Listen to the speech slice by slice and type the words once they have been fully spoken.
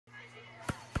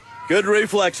Good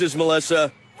reflexes,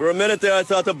 Melissa. For a minute there, I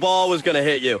thought the ball was gonna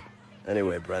hit you.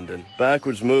 Anyway, Brendon,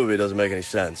 backwards movie doesn't make any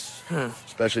sense.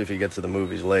 Especially if you get to the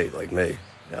movies late, like me,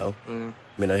 you know? I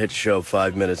mean, I hit the show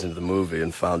 5 minutes into the movie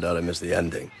and found out I missed the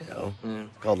ending, you know?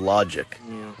 It's called logic,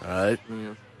 all right?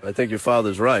 But I think your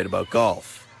father's right about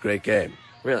golf. Great game.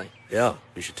 Really? Yeah,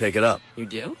 you should take it up. You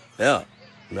do? Yeah.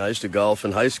 I mean, I used to golf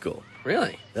in high school.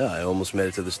 Really? Yeah, I almost made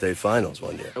it to the state finals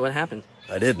one year. What happened?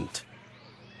 I didn't.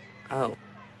 Oh.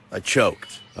 I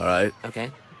choked, all right?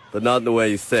 Okay. But not in the way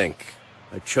you think.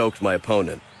 I choked my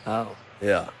opponent. Oh.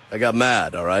 Yeah. I got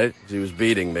mad, all right? 'Cause he was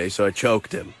beating me, so I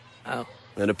choked him. Oh.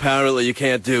 And apparently you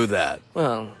can't do that.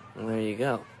 Well, there you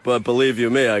go. But believe you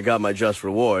me, I got my just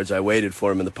rewards. I waited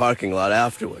for him in the parking lot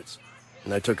afterwards.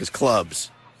 And I took his clubs.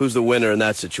 Who's the winner in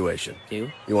that situation?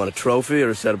 You? You want a trophy or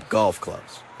a set of golf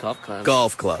clubs? Golf clubs.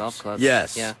 Golf clubs. Golf clubs.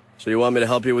 Yes. Yeah. So you want me to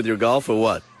help you with your golf or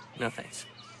what? No thanks.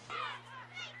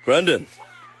 Brendon,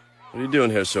 what are you doing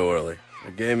here so early?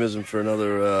 The game isn't for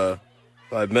another,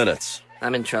 5 minutes.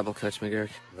 I'm in trouble, Coach McGuirk.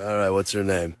 All right, what's her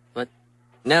name? What?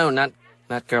 No, not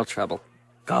girl trouble.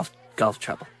 Golf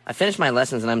trouble. I finished my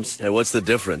lessons and I'm... Hey, what's the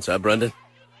difference, huh, Brendon?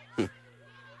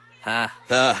 I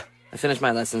finished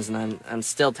my lessons and I'm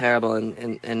still terrible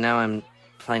and now I'm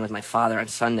playing with my father on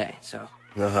Sunday, so...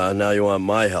 Now you want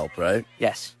my help, right?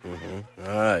 Yes. All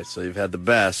right, so you've had the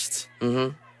best.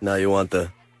 Now you want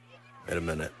the... Wait a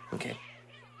minute. Okay.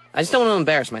 I just don't want to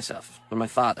embarrass myself or my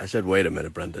father. I said wait a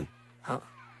minute, Brendon. Huh?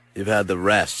 You've had the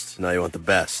rest. Now you want the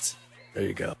best. There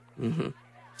you go.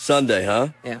 Sunday, huh?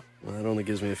 Yeah. Well, that only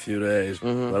gives me a few days,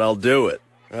 but I'll do it.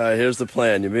 All right, here's the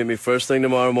plan. You meet me first thing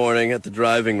tomorrow morning at the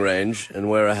driving range and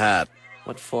wear a hat.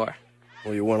 What for?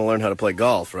 Well, you want to learn how to play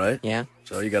golf, right? Yeah.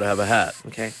 So you got to have a hat.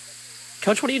 Okay.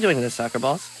 Coach, what are you doing to the soccer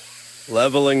balls?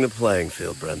 Leveling the playing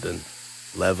field, Brendon.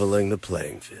 Leveling the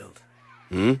playing field.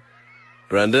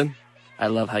 Brendon? I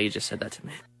love how you just said that to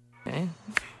me. Okay.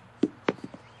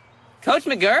 Coach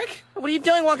McGuirk? What are you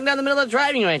doing walking down the middle of the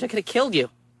driving range? I could have killed you.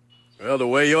 Well, the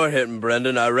way you're hitting,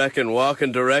 Brendon, I reckon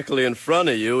walking directly in front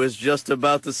of you is just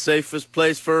about the safest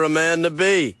place for a man to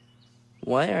be.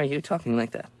 Why are you talking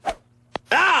like that?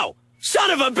 Ow!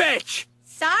 Son of a bitch!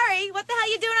 Sorry, what the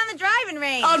hell you doing on the driving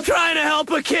range? I'm trying to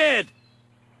help a kid!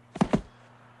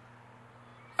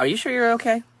 Are you sure you're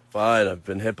okay? Fine, I've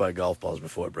been hit by golf balls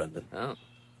before, Brendon. Oh.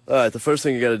 All right, the first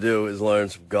thing you got to do is learn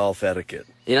some golf etiquette.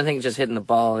 You don't think just hitting the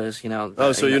ball is,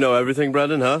 Oh, so you know everything,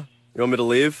 Brendon, huh? You want me to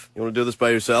leave? You want to do this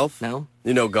by yourself? No.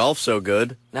 You know golf so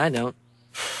good. No, I don't.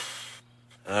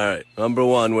 All right, number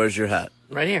one, where's your hat?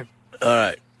 Right here. All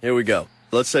right, here we go.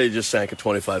 Let's say you just sank a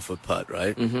 25-foot putt,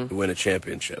 right? You win a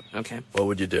championship. Okay. What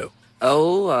would you do?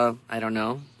 Oh, I don't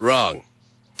know. Wrong.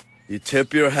 You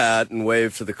tip your hat and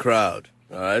wave to the crowd.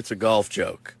 All right, it's a golf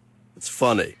joke. It's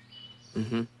funny.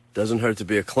 Doesn't hurt to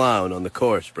be a clown on the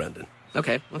course, Brendon.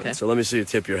 Okay. So let me see you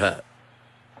tip your hat.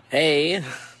 Hey,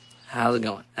 how's it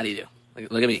going? How do you do?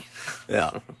 Look at me.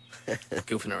 Yeah.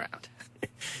 Goofing around.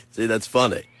 See, that's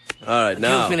funny. All right,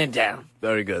 now. Goofing it down.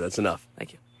 Very good, that's enough.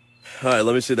 Thank you. All right,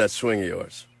 let me see that swing of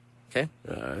yours. Okay.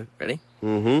 All right. Ready?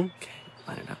 Mm-hmm. Okay.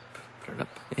 Line it up. Put it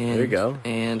up. And, There you go.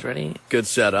 And ready? Good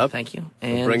setup. Thank you.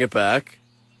 And Bring it back.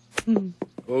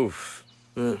 Oof.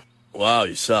 Wow,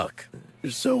 you suck.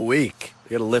 You're so weak.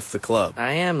 You gotta lift the club.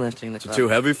 I am lifting the club. Too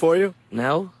heavy for you?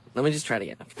 No? Let me just try it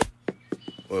again. Okay.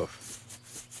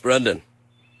 Oof. Brendon,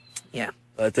 Yeah.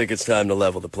 I think it's time to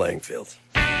level the playing field.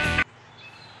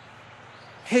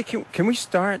 Hey, can we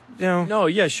start? No,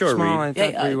 yeah, sure, Small, Reed. I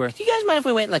Hey, thought we were. do you guys mind if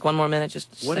we wait like one more minute?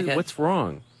 Just a second? What's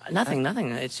wrong? Nothing.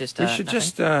 It's just. We should nothing.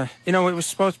 just, it was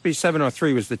supposed to be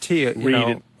 7:03 was the tee. Read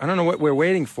it. I don't know what we're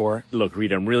waiting for. Look,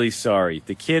 Reed, I'm really sorry.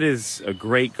 The kid is a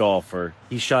great golfer.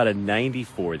 He shot a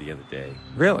 94 the other day.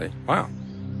 Really? Wow.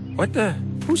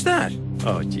 Who's that?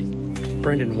 Oh, gee.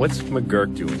 Brendon, what's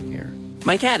McGuirk doing here?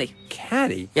 My caddy.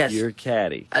 Caddy? Yes. Your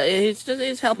caddy.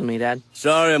 It's helping me, Dad.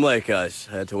 Sorry I'm late, guys.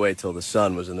 I had to wait till the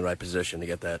sun was in the right position to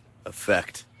get that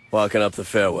effect. Walking up the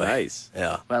fairway. Nice.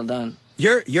 Yeah. Well done.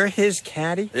 You're his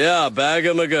caddy? Yeah,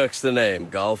 Bagger McGuirk's the name.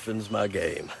 Golfing's my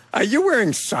game. Are you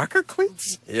wearing soccer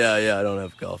cleats? Yeah, I don't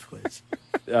have golf cleats.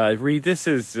 Reed, this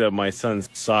is my son's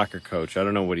soccer coach. I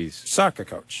don't know what he's... Soccer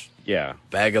coach. Yeah.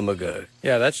 Bagger McGuirk.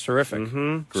 Yeah, that's terrific.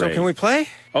 Great. So can we play?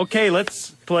 Okay,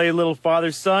 let's play a little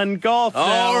father-son golf now.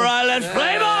 All right, let's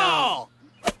play ball!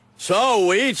 So,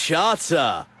 we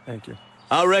chacha. Thank you.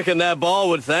 I reckon that ball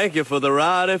would thank you for the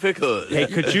ride if it could. Hey,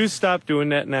 could you stop doing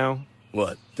that now?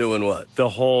 What? Doing what? The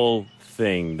whole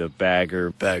thing, the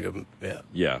bagger. Bagger, yeah.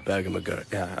 Yeah. Bagger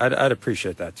McGuirk. Yeah, I'd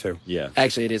appreciate that too. Yeah.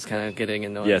 Actually, it is kind of getting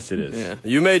annoying. Yes, it is. Yeah.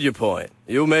 You made your point.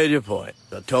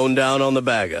 Now tone down on the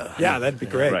bagger. Yeah, that'd be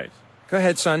great. Right. Go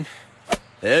ahead, son.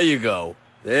 There you go.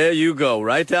 There you go,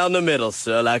 right down the middle,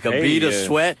 sir, like a bead of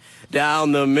sweat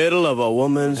down the middle of a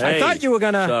woman's... I thought you were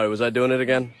gonna... Sorry, was I doing it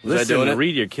again? Was Listen, I doing it?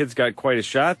 Reed, your kid's got quite a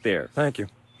shot there. Thank you.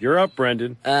 You're up,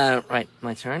 Brendon. Right,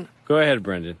 my turn. Go ahead,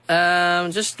 Brendon.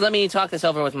 Just let me talk this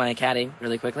over with my caddy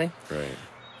really quickly. Right.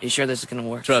 You sure this is gonna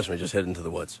work? Trust me, just head into the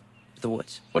woods. The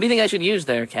woods. What do you think I should use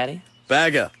there, caddy?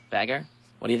 Bagger. Bagger?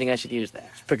 What do you think I should use there?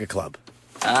 Just pick a club.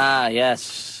 Ah,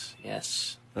 yes.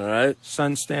 Yes. All right?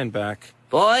 Son, stand back.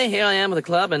 Boy, here I am with a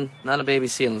club and not a baby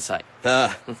seal in sight.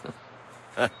 Ah.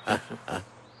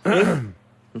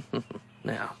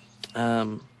 Now,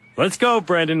 Let's go,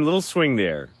 Brendon. Little swing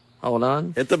there. hold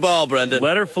on. Hit the ball, Brendon.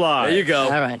 Let her fly. There you go.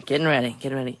 All right, getting ready,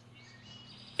 getting ready.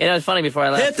 You know, it's funny before I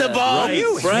left. Hit the ball.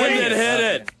 Right. Brendon,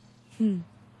 hit it.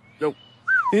 Nope.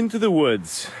 Into the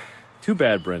woods. Too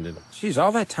bad, Brendon. Jeez,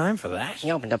 all that time for that?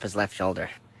 He opened up his left shoulder.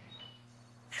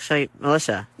 So,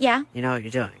 Melissa, Yeah? you know what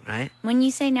you're doing, right? When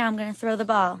you say now, I'm going to throw the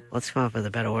ball. Let's come up with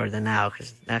a better word than now,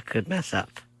 because that could mess up.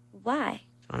 Why?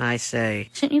 When I say,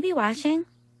 Shouldn't you be watching?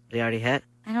 did he already hit?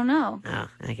 I don't know. No,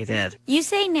 I think he did. You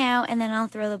say now, and then I'll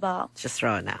throw the ball. Just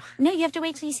throw it now. No, you have to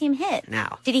wait till you see him hit.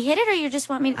 Now. Did he hit it, or you just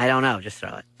want me to... I don't know, just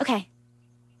throw it. Okay.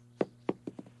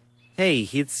 Hey,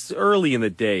 it's early in the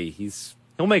day.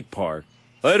 He'll make par.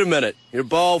 Wait a minute. Your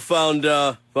ball found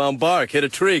bark, hit a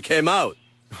tree, came out.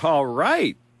 All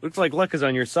right. Looks like luck is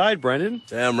on your side, Brendon.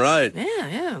 Damn right.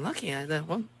 Yeah, lucky.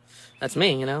 Well, that's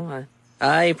me, you know.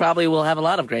 I probably will have a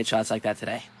lot of great shots like that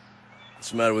today.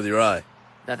 What's the matter with your eye?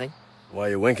 Nothing. Why are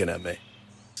you winking at me?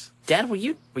 Dad, were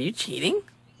you cheating?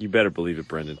 You better believe it,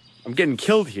 Brendon. I'm getting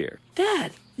killed here.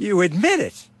 Dad! You admit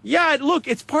it. Yeah, look,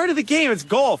 it's part of the game. It's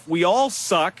golf. We all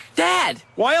suck. Dad!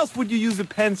 Why else would you use a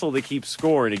pencil to keep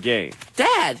score in a game?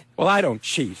 Dad! Well, I don't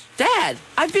cheat. Dad!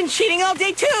 I've been cheating all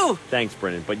day, too! Thanks,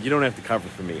 Brendon, but you don't have to cover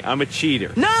for me. I'm a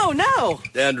cheater. No!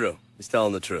 Andrew, he's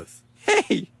telling the truth.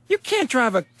 Hey, you can't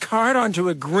drive a cart onto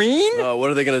a green? Oh, what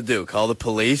are they going to do? Call the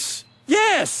police?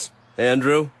 Yes.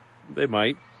 Andrew? They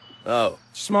might. Oh.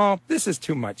 Small, this is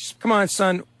too much. Come on,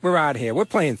 son. We're out here. We're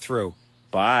playing through.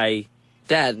 Bye.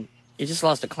 Dad, you just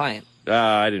lost a client.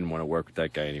 I didn't want to work with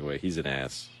that guy anyway. He's an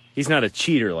ass. He's not a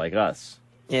cheater like us.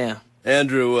 Yeah.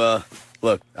 Andrew,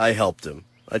 look, I helped him.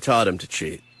 I taught him to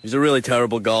cheat. He's a really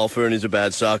terrible golfer, and he's a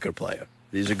bad soccer player.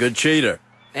 He's a good cheater.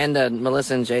 And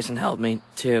Melissa and Jason helped me,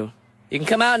 too. You can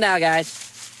come out now,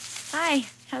 guys. Hi.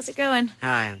 How's it going?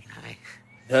 Hi.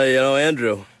 Hey, you know,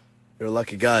 Andrew, you're a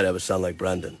lucky guy to have a son like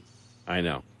Brendon. I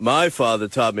know. My father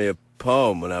taught me a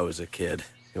poem when I was a kid.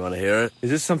 You want to hear it? Is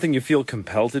this something you feel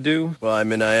compelled to do? Well, I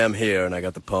mean, I am here, and I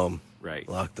got the poem Right.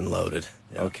 locked and loaded.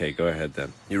 Yeah. Okay, go ahead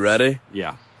then. You ready?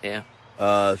 Yeah. Yeah.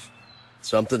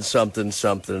 Something, something,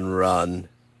 something, run.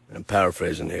 I'm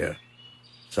paraphrasing here.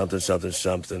 Something, something,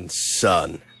 something,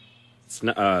 son. It's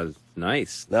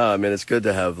nice. No, I mean, it's good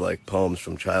to have, like, poems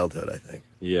from childhood, I think.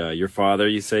 Yeah, your father,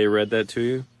 you say, read that to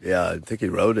you? Yeah, I think he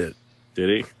wrote it.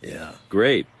 Did he? Yeah.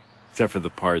 Great. Except for the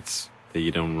parts that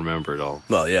you don't remember at all.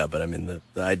 Well, yeah, but I mean,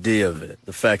 the idea of it,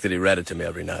 the fact that he read it to me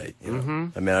every night, you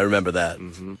know? I mean, I remember that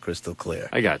crystal clear.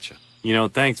 I gotcha. You know,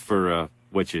 thanks for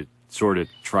what you sort of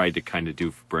tried to kind of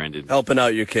do for Brendon. Helping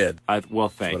out your kid. Well,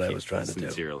 thank what you. I was trying to do.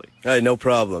 Sincerely. Hey, no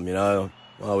problem, you know,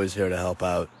 I'm always here to help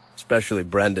out. Especially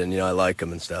Brendon, you know, I like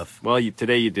him and stuff. Well,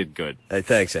 today you did good. Hey,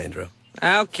 thanks, Andrew.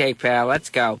 Okay, pal, let's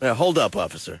go. Now, hold up,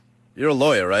 officer. You're a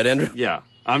lawyer, right, Andrew? Yeah,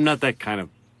 I'm not that kind of...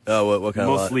 Oh, what kind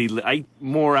of law? Mostly,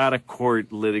 more out of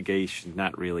court litigation,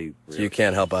 not really. So you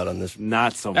can't help out on this?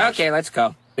 Not so much. Okay, let's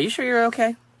go. Are you sure you're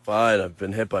okay? Fine, I've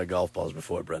been hit by golf balls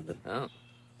before, Brendon. Oh.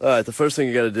 All right, the first thing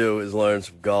you got to do is learn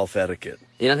some golf etiquette.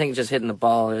 You don't think just hitting the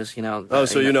ball is, you know... Oh,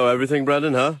 so you know everything,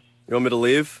 Brendon, huh? You want me to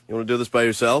leave? You want to do this by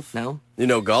yourself? No. You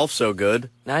know golf so good.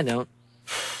 No, I don't.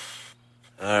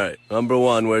 All right, number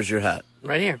one, where's your hat?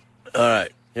 Right here. All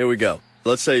right, here we go.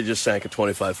 Let's say you just sank a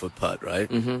 25-foot putt, right?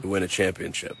 You win a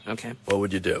championship. Okay. What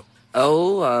would you do?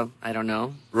 Oh, I don't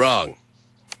know. Wrong.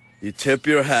 You tip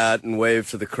your hat and wave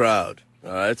to the crowd.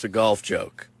 All right, it's a golf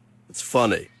joke. It's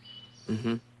funny.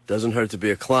 Doesn't hurt to be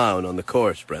a clown on the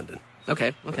course, Brendon.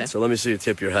 Okay. So let me see you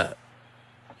tip your hat.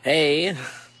 Hey,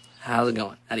 how's it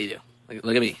going? How do you do?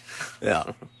 Look at me,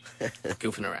 Yeah.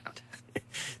 goofing around.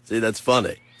 See, that's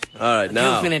funny. All right,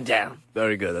 now. Goofing it down.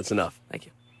 Very good, that's enough. Thank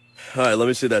you. All right, let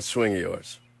me see that swing of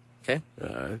yours. Okay. All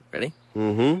right. Ready?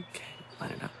 Mm-hmm. Okay.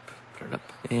 Line it up. Put it up.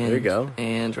 And, There you go.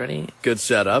 And ready? Good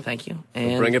setup. Thank you.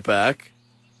 And And bring it back.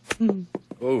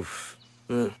 Oof.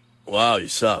 Wow, you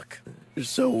suck. You're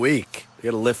so weak.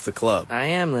 You gotta lift the club. I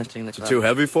am lifting the Is it club. too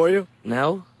heavy for you?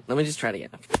 No. Let me just try it again.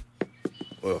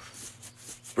 Okay.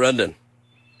 Oof. Brendon,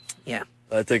 Yeah.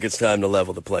 I think it's time to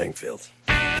level the playing field.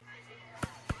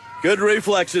 Good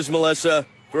reflexes, Melissa.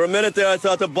 For a minute there, I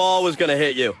thought the ball was gonna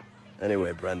hit you.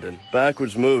 Anyway, Brendon,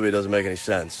 backwards movie doesn't make any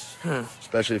sense.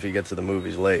 Especially if you get to the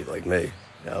movies late, like me,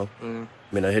 you know? I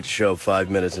mean, I hit show 5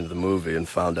 minutes into the movie and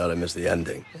found out I missed the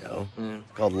ending, you know?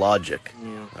 It's called logic,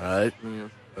 all right?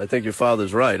 But I think your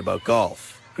father's right about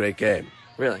golf. Great game.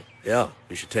 Really? Yeah,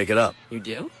 you should take it up. You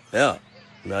do? Yeah.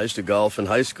 I mean, I used to golf in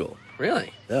high school.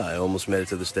 Really? Yeah, I almost made it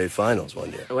to the state finals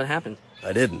one year. What happened?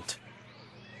 I didn't.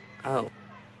 Oh,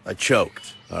 I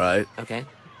choked, all right? okay.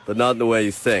 But not in the way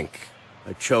you think.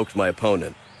 I choked my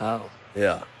opponent. Oh,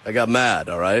 Yeah, I got mad,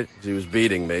 all right? 'Cause he was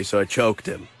beating me, so I choked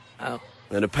him. oh.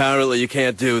 And apparently you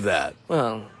can't do that.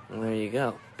 Well, there you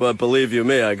go. But believe you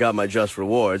me, I got my just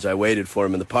rewards. I waited for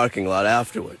him in the parking lot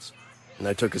afterwards. And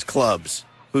I took his clubs.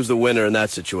 Who's the winner in that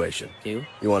situation? You?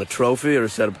 You want a trophy or a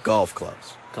set of golf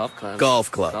clubs? Golf club?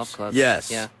 Golf clubs. Golf clubs. Yes.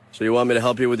 Yeah. So you want me to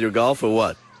help you with your golf or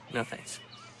what? No thanks.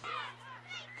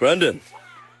 Brendon,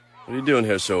 what are you doing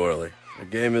here so early? The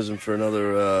game isn't for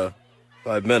another,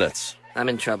 5 minutes. I'm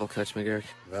in trouble, Coach McGuirk.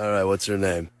 All right, what's her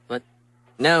name? What?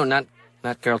 No, not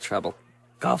girl trouble.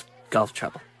 Golf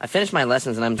trouble. I finished my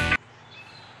lessons and I'm...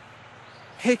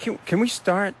 Hey, can we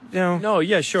start? You know, No,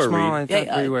 yeah, sure, Small, Reed. I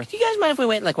thought we were. do you guys mind if we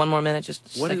wait like one more minute?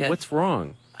 Just What, like what's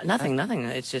wrong? Nothing.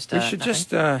 It's just... We should nothing.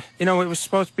 just, you know, it was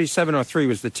supposed to be 7:03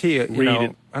 was the tee. You Read know,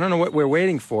 it. I don't know what we're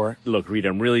waiting for. Look, Reed,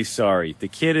 I'm really sorry. The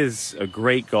kid is a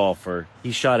great golfer.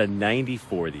 He shot a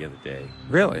 94 the other day.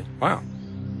 Really? Wow.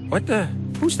 What the?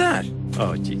 Who's that?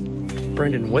 Oh, gee.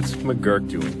 Brendon, what's McGuirk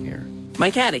doing here? My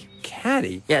caddy.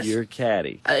 Caddy? Yes. Your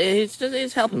caddy.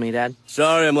 He's helping me, Dad.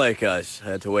 Sorry I'm late, guys. I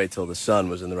had to wait till the sun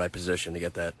was in the right position to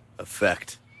get that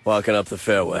effect. Walking up the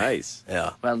fairway. Nice.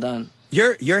 Yeah. Well done.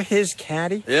 You're his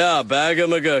caddy? Yeah, Bagger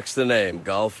McGuirk's the name.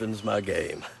 Golfing's my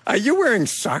game. Are you wearing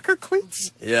soccer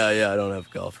cleats? Yeah, I don't have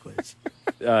golf cleats.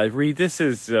 Reed, this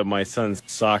is my son's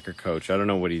soccer coach. I don't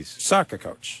know what he's... Soccer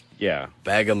coach. Yeah.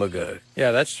 Bagger McGuirk.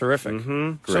 Yeah, that's terrific.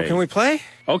 Mm-hmm. So Great. can we play?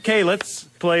 Okay, let's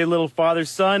play little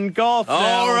father-son golf now.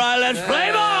 All right, let's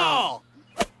play ball!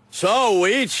 So,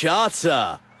 we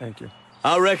chacha. Thank you.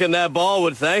 I reckon that ball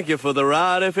would thank you for the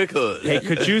ride if it could. Hey,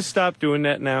 could you stop doing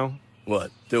that now?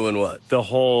 What? Doing what? The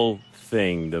whole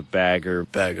thing, the bagger.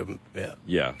 Bagger, yeah.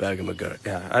 Yeah. Bagger McGuirk.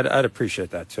 Yeah, I'd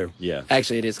appreciate that too. Yeah.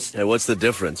 Actually, it is. Hey, what's the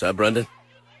difference, huh, Brendon?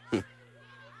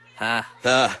 Ah.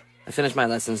 Ah, I finished my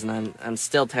lessons and I'm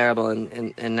still terrible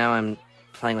and now I'm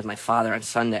playing with my father on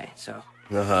Sunday, so...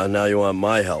 now you want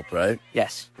my help, right?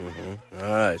 Yes. All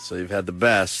right, so you've had the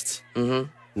best.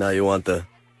 Now you want the...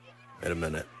 Wait a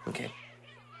minute. Okay.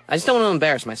 I just don't want to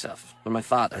embarrass myself or my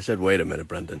father. I said wait a minute,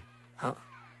 Brendon. Huh?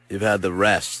 You've had the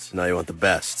rest. Now you want the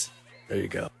best. There you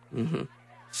go.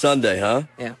 Sunday, huh?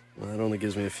 Yeah. Well, that only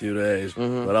gives me a few days,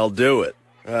 but I'll do it.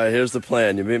 All right, here's the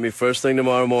plan. You meet me first thing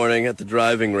tomorrow morning at the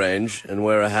driving range and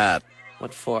wear a hat.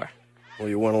 What for? Well,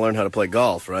 you want to learn how to play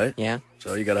golf, right? Yeah?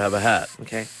 So you got to have a hat.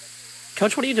 Okay.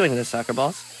 Coach, what are you doing with the soccer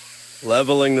balls?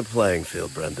 Leveling the playing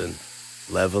field, Brendon.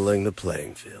 Leveling the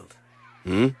playing field.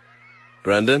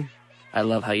 Brendon? I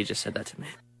love how you just said that to me.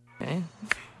 Okay.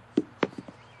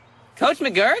 Coach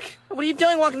McGuirk? What are you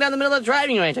doing walking down the middle of the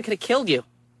driving range? I could have killed you.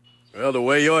 Well, the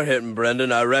way you're hitting,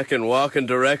 Brendon, I reckon walking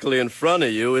directly in front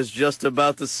of you is just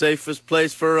about the safest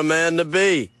place for a man to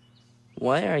be.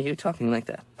 Why are you talking like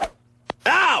that?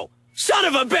 Ow! Son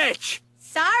of a bitch!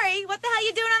 Sorry, what the hell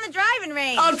you doing on the driving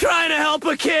range? I'm trying to help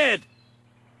a kid!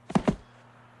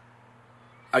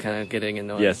 Kind of getting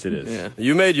annoying. Yes, it is. Yeah.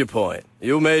 You made your point.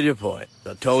 You made your point.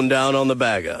 Now tone down on the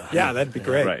bagger. Yeah, that'd be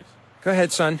great. Right. Go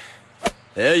ahead, son.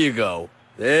 There you go.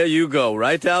 There you go.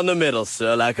 Right down the middle,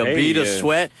 sir, like a Hey, bead of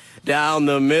sweat down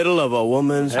the middle of a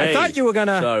woman's... Hey. I thought you were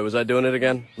gonna. Sorry, was I doing it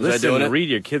again? Was I Listen, doing it? Reed,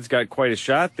 your kid's got quite a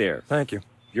shot there. Thank you.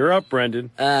 You're up,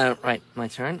 Brendon. Right, my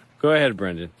turn. Go ahead,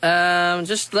 Brendon.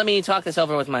 Just let me talk this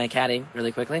over with my caddy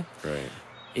really quickly. Right.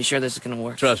 You sure this is gonna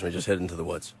work? Trust me, just head into the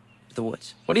woods. The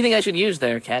woods. What do you think I should use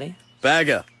there, caddy?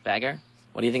 Bagger, Bagger?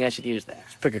 What do you think I should use there?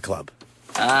 pick a club.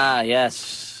 Ah,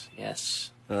 yes.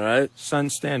 Yes. All right? Son,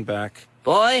 stand back.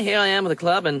 Boy, here I am with a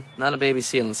club and not a baby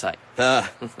seal in sight.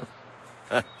 Ah,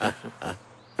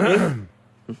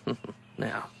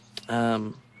 Now,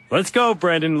 Let's go,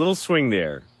 Brendon. Little swing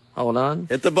there. hold on.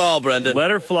 hit the ball, Brendon.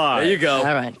 Let her fly. There you go. All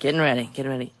right, getting ready.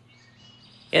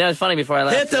 You know, it's funny before I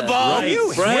left. Hit the ball! Right.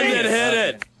 You Brendon, hit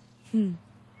hit it!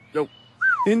 Nope.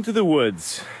 Into the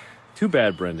woods. Too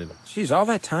bad, Brendon. Jeez, all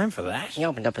that time for that? He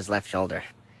opened up his left shoulder.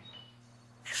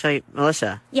 So,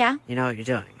 Melissa, Yeah? you know what you're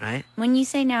doing, right? When you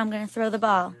say now, I'm gonna throw the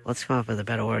ball. Let's come up with a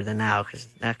better word than now, because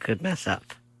that could mess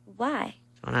up. Why?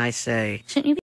 When I say, Shouldn't you be